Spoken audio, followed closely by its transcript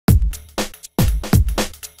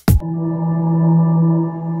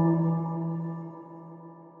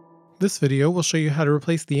This video will show you how to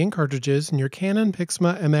replace the ink cartridges in your Canon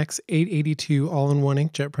PIXMA MX882 all-in-one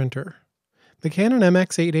inkjet printer. The Canon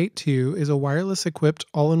MX882 is a wireless-equipped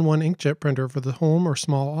all-in-one inkjet printer for the home or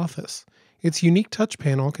small office. Its unique touch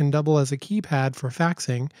panel can double as a keypad for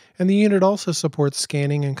faxing, and the unit also supports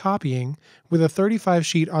scanning and copying with a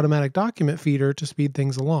 35-sheet automatic document feeder to speed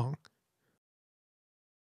things along.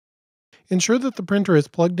 Ensure that the printer is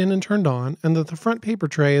plugged in and turned on, and that the front paper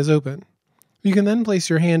tray is open. You can then place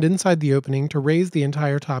your hand inside the opening to raise the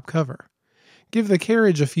entire top cover. Give the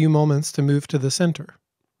carriage a few moments to move to the center.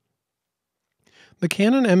 The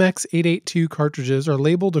Canon MX882 cartridges are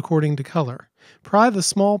labeled according to color. Pry the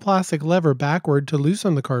small plastic lever backward to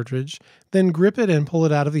loosen the cartridge, then grip it and pull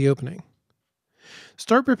it out of the opening.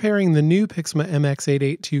 Start preparing the new PIXMA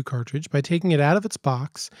MX882 cartridge by taking it out of its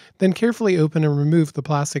box, then carefully open and remove the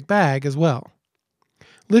plastic bag as well.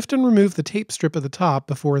 Lift and remove the tape strip at the top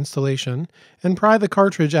before installation, and pry the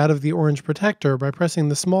cartridge out of the orange protector by pressing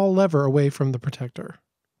the small lever away from the protector.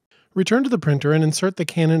 Return to the printer and insert the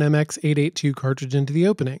Canon MX882 cartridge into the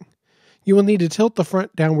opening. You will need to tilt the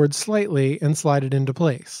front downward slightly and slide it into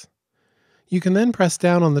place. You can then press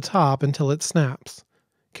down on the top until it snaps.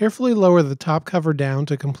 Carefully lower the top cover down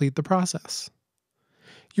to complete the process.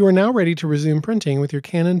 You are now ready to resume printing with your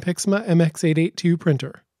Canon PIXMA MX882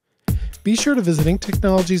 printer. Be sure to visit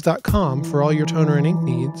inktechnologies.com for all your toner and ink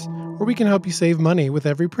needs, where we can help you save money with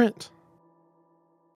every print.